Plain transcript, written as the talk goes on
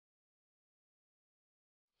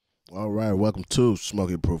All right, welcome to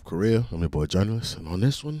Smokey Proof Korea. I'm your boy Journalist, and on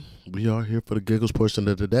this one, we are here for the giggles portion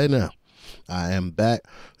of the day now. I am back.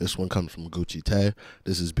 This one comes from Gucci Tay.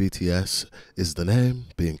 This is BTS is the name.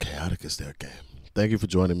 Being chaotic is their game. Thank you for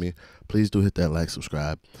joining me. Please do hit that like,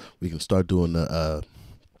 subscribe. We can start doing the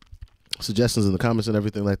suggestions in the comments and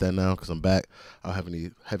everything like that now because I'm back. I don't have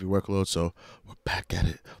any heavy workload, so we're back at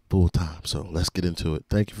it full time. So let's get into it.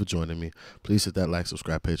 Thank you for joining me. Please hit that like,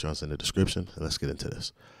 subscribe, Patreon's in the description, and let's get into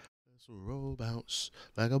this. Let's roll bounce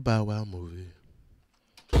like a Bow Wow movie.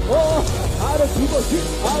 A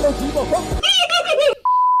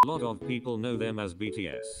lot of people know them as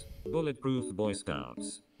BTS, Bulletproof Boy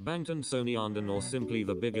Scouts, Bangtan Sonyeondan, or simply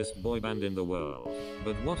the biggest boy band in the world.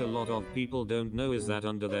 But what a lot of people don't know is that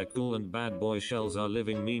under their cool and bad boy shells are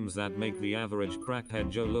living memes that make the average crackhead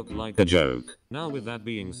Joe look like a joke. Now with that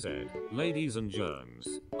being said, ladies and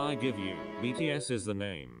germs, I give you, BTS is the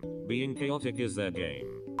name. Being chaotic is their game.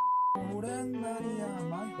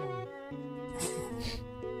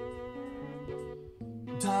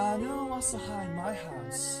 다녀왔어, hi, my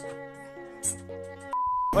house.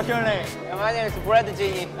 What's your name? Yeah, my name is Brad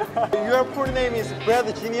Genie. Your full name is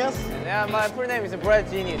Brad Genius? Yeah, my full name is Brad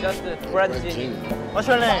Genie. Just Brad Genie. What's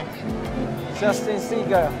your name? Justin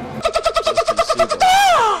Seeger.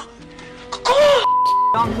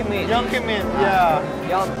 Young Kim-min. Young Kim-min, yeah.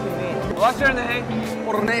 Young Kim-min. What's your name?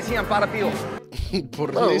 Polynesian Parapio.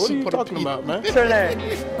 What are you talking about, man? What's your name?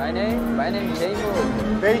 My name is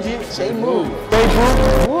Jae-moo. Beiji? Jae-moo. Beiji?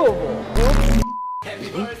 Happy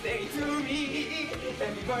birthday to me.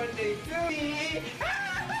 Happy birthday to me.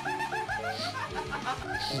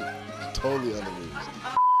 Totally unbelievable.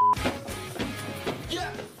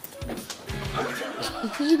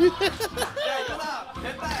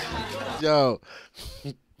 Yo,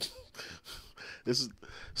 let's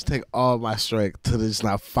take all my strength to just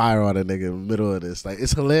not fire on a nigga in the middle of this. Like,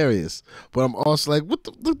 it's hilarious, but I'm also like, what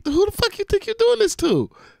who the fuck you think you're doing this to?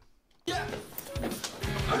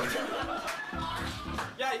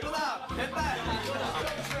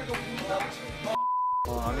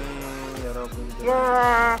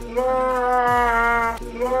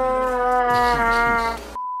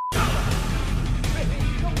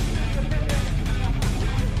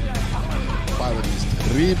 Quality is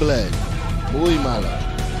terrible, muy mala.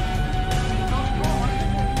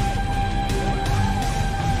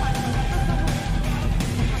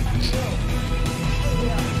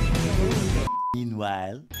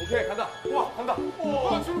 Meanwhile, 오케이, 간다. 우와, 간다.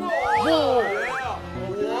 우와, 출발. 와,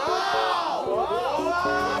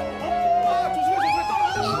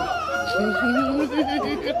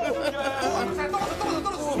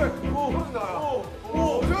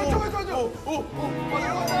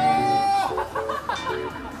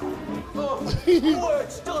 조심해,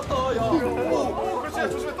 진짜 갔다, 야. 그렇지,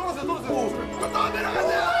 조심해, 떨어져. 갔다,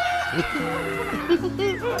 내려가세요.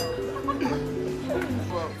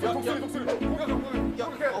 독수리. 야,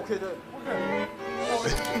 오케이, 네.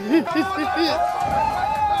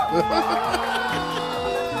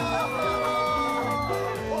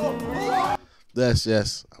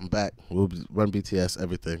 Yes, I'm back. We'll run BTS,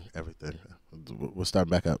 everything. We'll start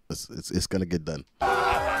back up. It's gonna get done.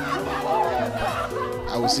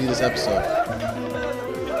 I will see this episode.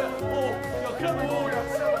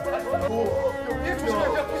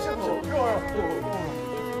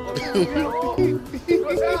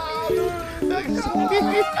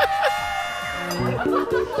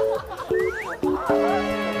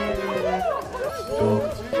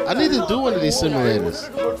 I need to do one of these simulators.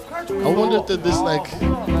 I wonder if they're this like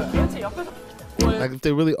if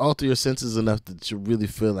they really alter your senses enough that you really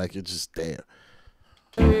feel like you're just there.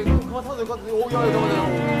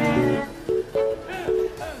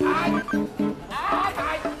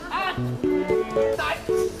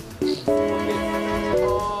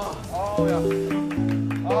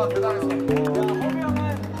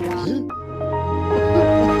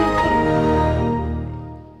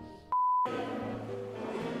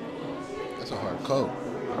 That's a hard coat.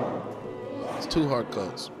 It's two hard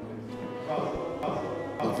coats.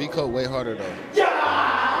 The V coat way harder though.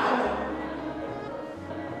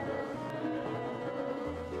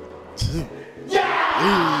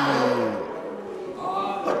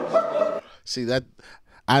 See that?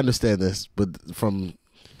 I understand this, but from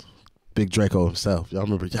Big Draco himself, y'all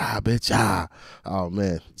remember? Yeah, bitch, yeah. Oh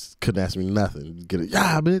man, couldn't ask me nothing. Get it?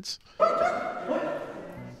 Yeah, bitch.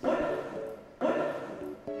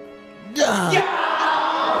 Yeah.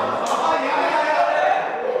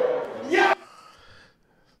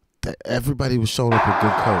 Everybody was showing up with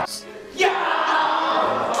good coats.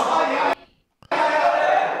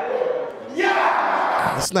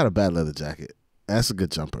 It's not a bad leather jacket. That's a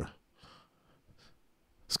good jumper.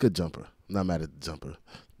 good jumper. I'm not mad at the jumper.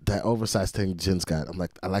 That oversized thing Jin's got,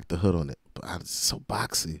 I like the hood on it, but it's so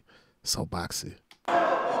boxy. So boxy.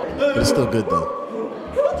 But it's still good though.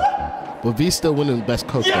 But V's still winning best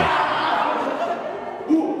coach though.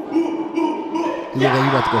 He look like he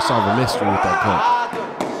about to go solve a mystery with that coat.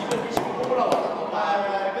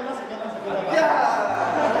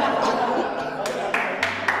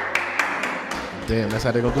 Damn, that's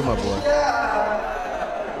how they gonna do my boy.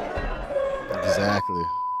 Exactly.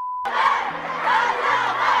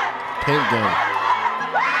 Paint gun.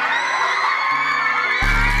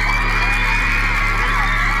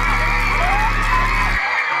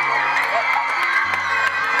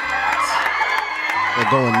 They're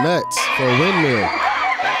going nuts for a windmill.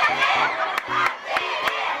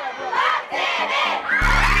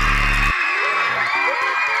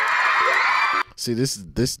 See, this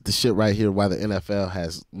the shit right here why the NFL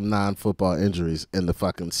has non-football injuries in the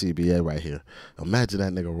fucking CBA right here. Imagine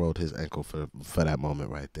that nigga rolled his ankle for that moment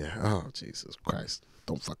right there. Oh, Jesus Christ.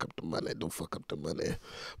 Don't fuck up the money. Don't fuck up the money.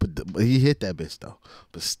 But he hit that bitch, though.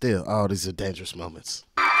 But still, oh, these are dangerous moments.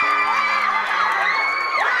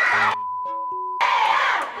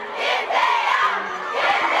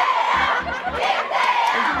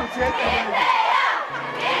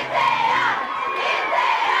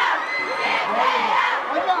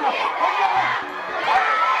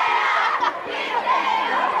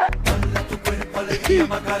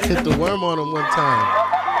 Hit the worm on him one time.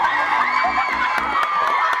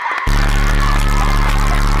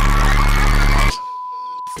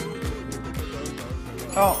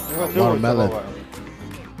 Watermelon.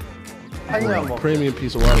 Premium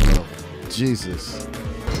piece of watermelon. Jesus.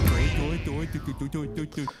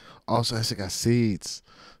 Also, that shit got seeds.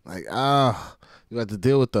 Like, you have to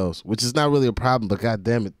deal with those, which is not really a problem, but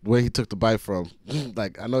goddamn it, where he took the bite from.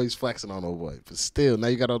 Like, I know he's flexing on old boy, but still, now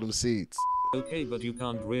you got all them seeds. Okay, but you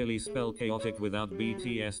can't really spell chaotic without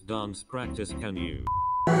BTS dance practice, can you?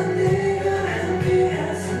 Can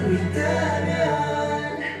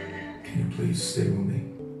you please stay with me?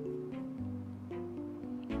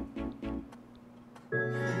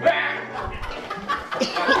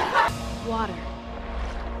 Water.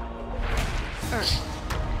 Earth.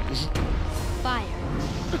 Fire.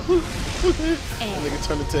 Air. Nigga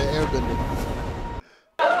turned into an airbender.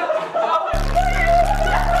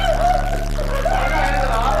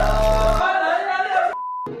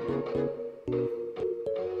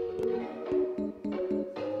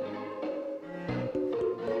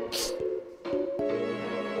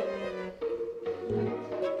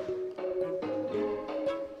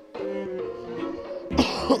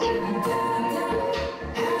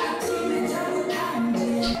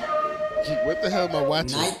 What the hell am I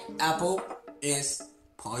watching? Night apple is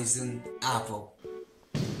poison apple.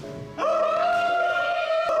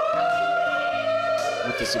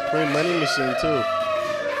 With the Supreme Money Machine too.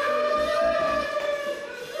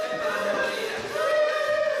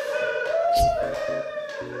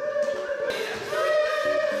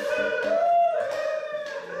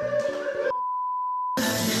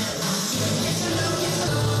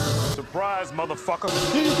 Surprise, motherfucker.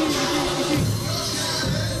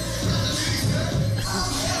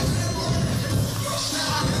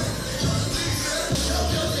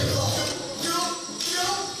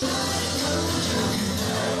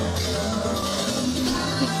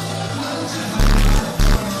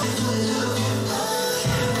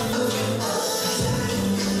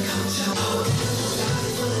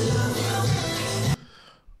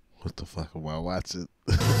 What the fuck am I watching?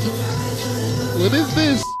 What is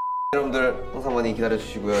this? 여러분들 항상 많이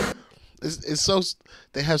기다려주시고요. It's so,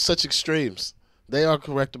 they have such extremes. They are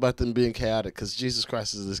correct about them being chaotic because Jesus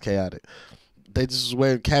Christ is this chaotic. They just was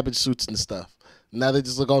wearing cabbage suits and stuff. Now they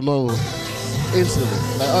just look all normal instantly.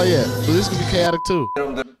 Like, oh yeah, but this could be chaotic too.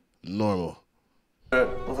 여러분들 Normal.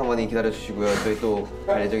 항상 많이 기다려주시고요. 저희 또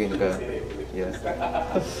갈 예정이니까요. 예.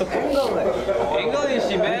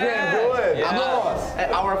 English, man.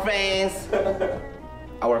 Yeah. Our fans.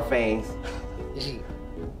 Our fans.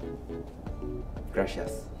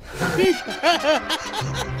 Gracias.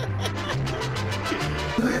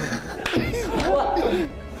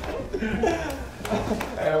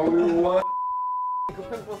 Everyone.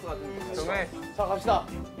 정말. 자 갑시다.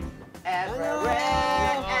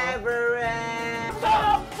 Everett.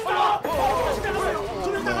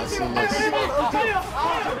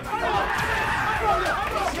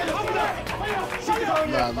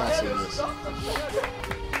 Nah, I'm not seeing this.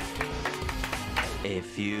 A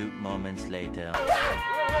few moments later.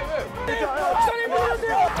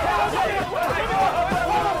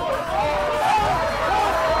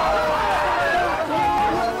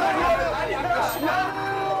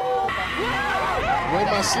 Where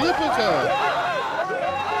my slipper cut?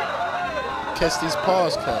 Catch these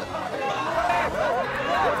paws cut.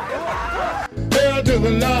 Hell to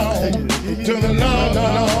the no, to the no,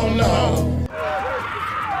 no, no.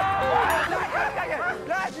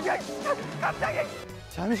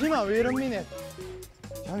 잠시만 wait a minute.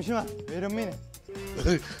 잠시만 wait a minute.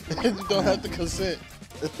 You don't have to consent.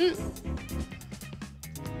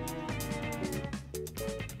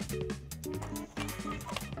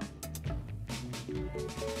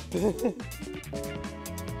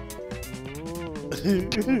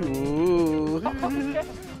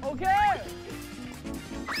 Okay.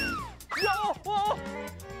 Yo, whoa.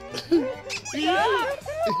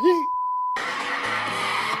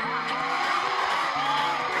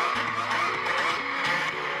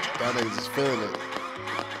 That niggas is feeling it.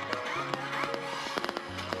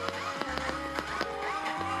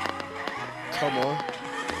 Come on.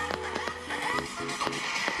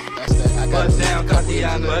 That's that. I got Bust down,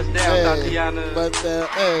 Tatiana. Bust down, hey, Tatiana. but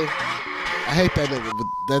hey, I hate that nigga,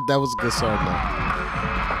 but that was a good song though.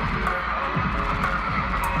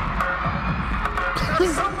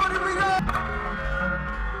 Somebody bring up.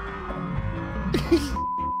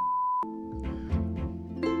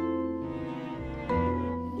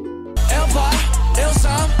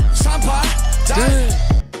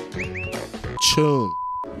 Tune.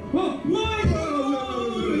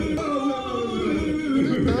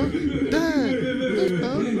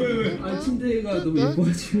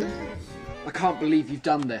 I can't believe you've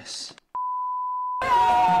done this.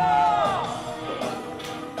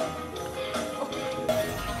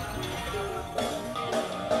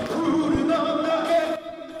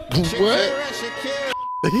 What?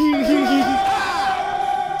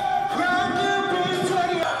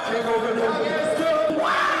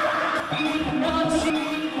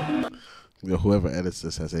 Yo, whoever edits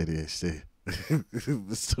this has ADHD.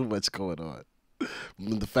 There's too much going on.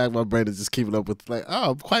 The fact my brain is just keeping up with, like,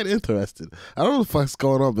 oh, I'm quite interested. I don't know what the fuck's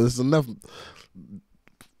going on, but there's enough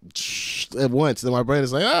at once. Then my brain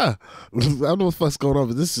is like, I don't know what the fuck's going on,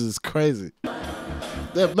 but this is crazy.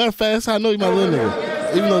 Matter of fact, that's how I know you my little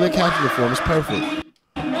nigga. Even though they captioned it for him, it's perfect.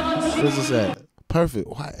 Where's this at? Perfect.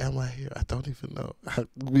 Why am I here? I don't even know.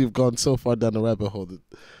 We've gone so far down the rabbit hole that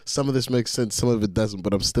some of this makes sense, some of it doesn't,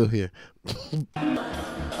 but I'm still here.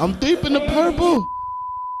 I'm deep in the purple.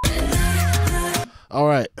 All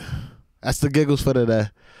right. That's the giggles for today.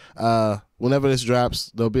 Whenever this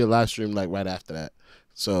drops, there'll be a live stream like right after that.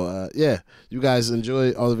 So, yeah, you guys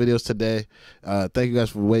enjoy all the videos today. Thank you guys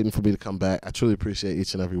for waiting for me to come back. I truly appreciate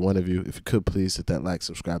each and every one of you. If you could, please hit that like,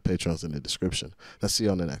 subscribe, Patreon's in the description. Let's see you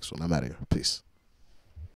on the next one. I'm out of here. Peace.